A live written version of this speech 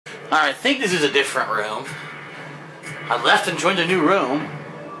Alright, I think this is a different room. I left and joined a new room,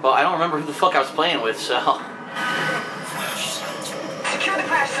 but I don't remember who the fuck I was playing with, so... Secure the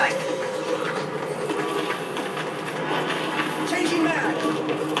crash site. Changing mag.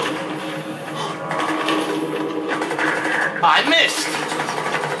 I missed!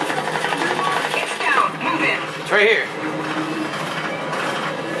 It's down. Move in. It's right here.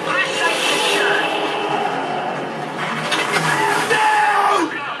 Crash site secure.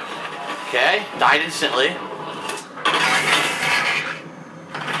 Okay, died instantly.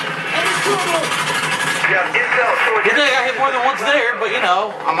 Good thing I got hit more than once there, but you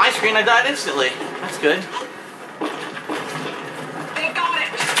know, on my screen I died instantly. That's good. They got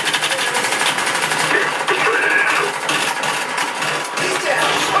it. He's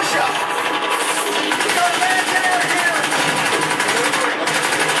down. Push up. We got a man down here.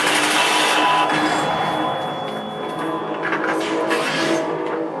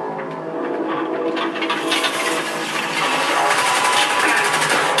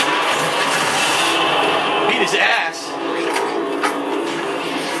 Beat his ass.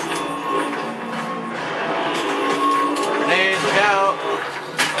 Grenades, look out.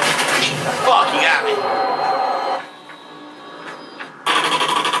 Fuck, you got me.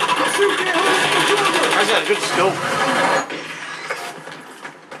 I got a good scope.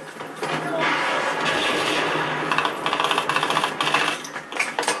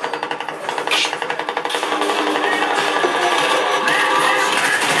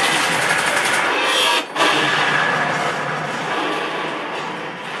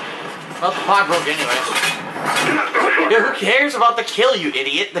 Well, the pod broke anyway. Dude, who cares about the kill, you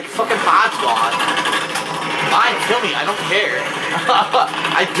idiot? The fucking pod's gone. Fine, kill me. I don't care.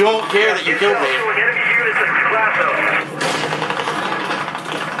 I don't care that you killed me.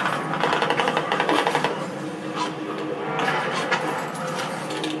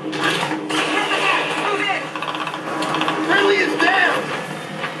 Friendly is down.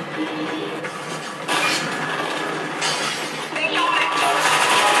 They got it.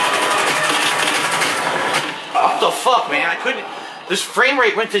 What the fuck, man? I couldn't... This frame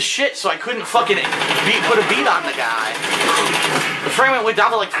rate went to shit, so I couldn't fucking put a beat on the guy. The frame rate went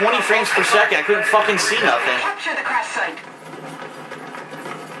down to like 20 frames per second. I couldn't fucking see nothing. Capture the crash site.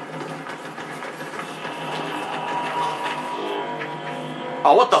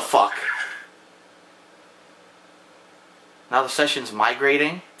 Oh, what the fuck? Now the session's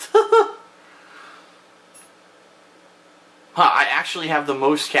migrating? Huh, I actually have the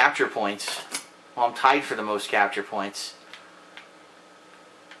most capture points. Well, I'm tied for the most capture points.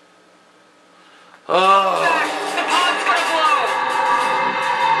 Oh. The pod's gonna blow.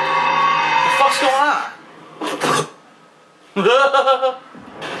 What the fuck's going on?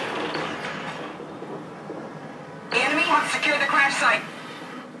 The enemy wants to secure the crash site.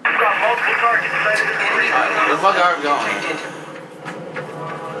 We've got multiple targets sighted in the Enemy region. Alright, where the fuck are we going? detected.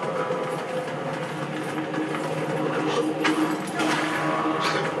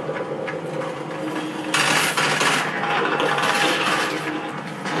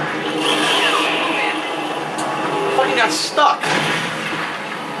 Fucking got stuck.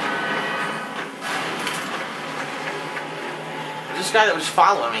 This guy that was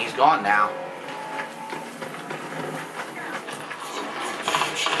following me, he's gone now.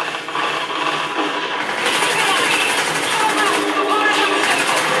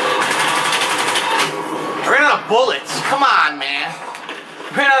 I ran out of bullets. Come on, man.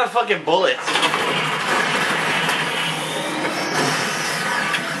 I ran out of fucking bullets.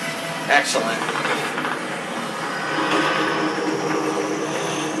 Excellent.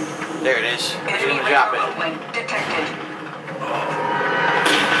 There it is. I'm just Enemy gonna drop radar it. uplink detected.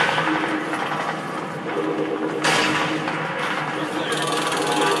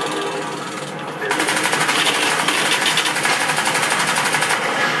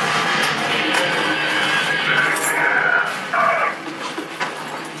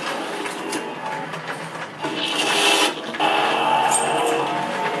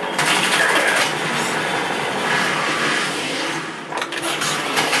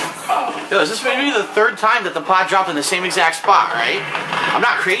 Yo, is this maybe the third time that the pod dropped in the same exact spot, right? I'm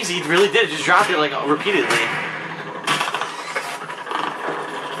not crazy, it really did. It just dropped it like repeatedly. They're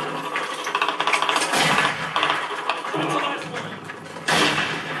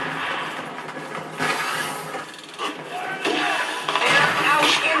out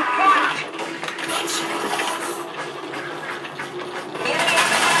in front. The enemy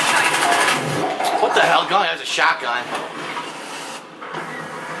on the crash site. What the hell? Going? That was a shotgun.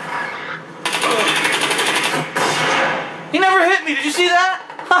 He never hit me. Did you see that?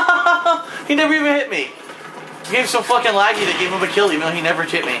 He never even hit me. The game's so fucking laggy that gave him a kill even though he never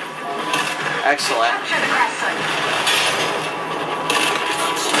hit me. Excellent. Capture the crash site.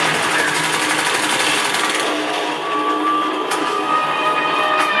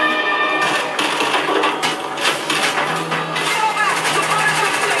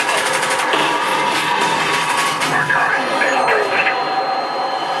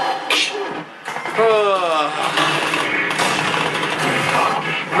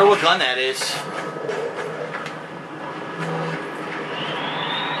 I wonder what gun that is.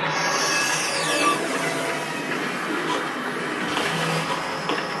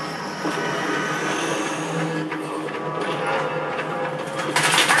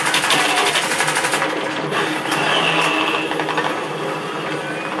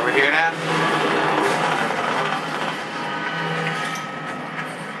 Over here now?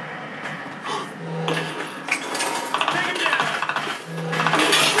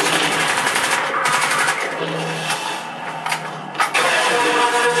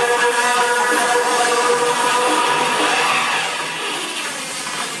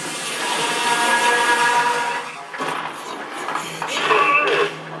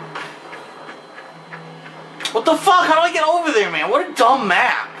 What the fuck? How do I get over there, man? What a dumb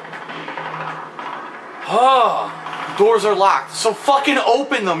map. Oh, doors are locked. So fucking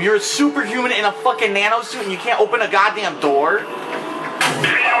open them. You're a superhuman in a fucking nanosuit and you can't open a goddamn door?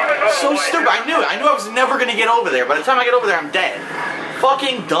 So stupid. I knew it. I knew I was never gonna get over there. By the time I get over there, I'm dead.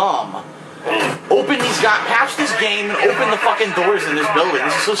 Fucking dumb. Open these guys, patch this game and open the fucking doors in this building.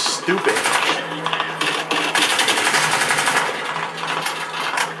 This is so stupid.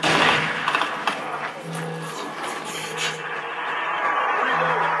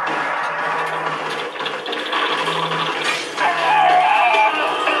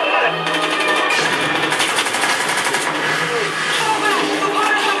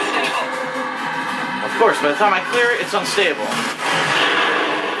 Of course, by the time I clear it, it's unstable.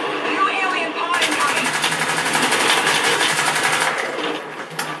 New alien pod incoming.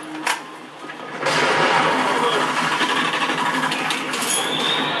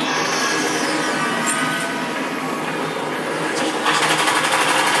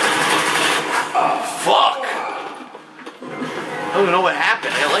 Oh, fuck. I don't even know what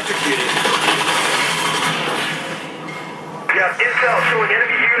happened. I got electrocuted. Yeah, intel showing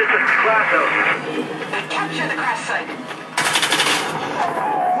enemy units at the glass houses. Capture the crash site.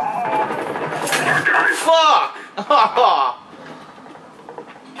 Fuck!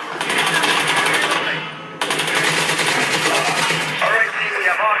 Alright, team, we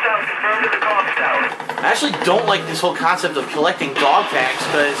have hostiles confirmed at the comms tower. I actually don't like this whole concept of collecting dog tags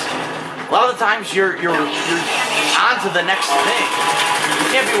because a lot of the times you're on to the next thing. You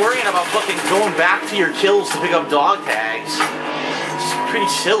can't be worrying about fucking going back to your kills to pick up dog tags. It's pretty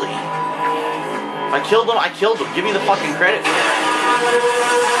silly. If I killed them, I killed them. Give me the fucking credit for that.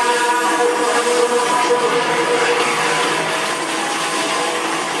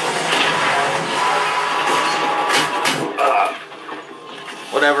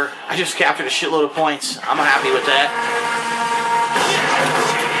 Whatever. I just captured a shitload of points. I'm happy with that.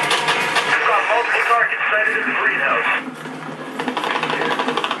 We've got multiple targets sighted in the greenhouse.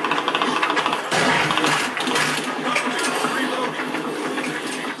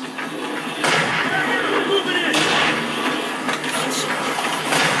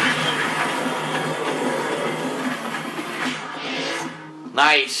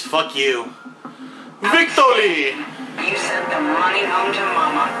 Nice. Fuck you. Victory! You sent the money home to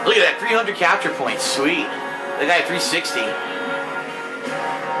mama. Look at that. 300 capture points. Sweet. That guy had 360.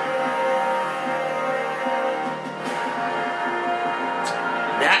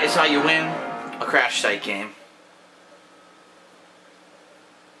 That is how you win a crash site game.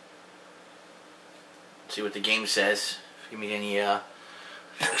 Let's see what the game says. Give me any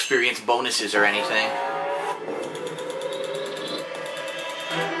experience bonuses or anything.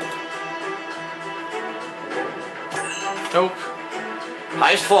 Nope.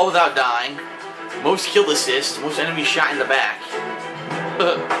 Highest fall without dying. Most kill assist. Most enemies shot in the back.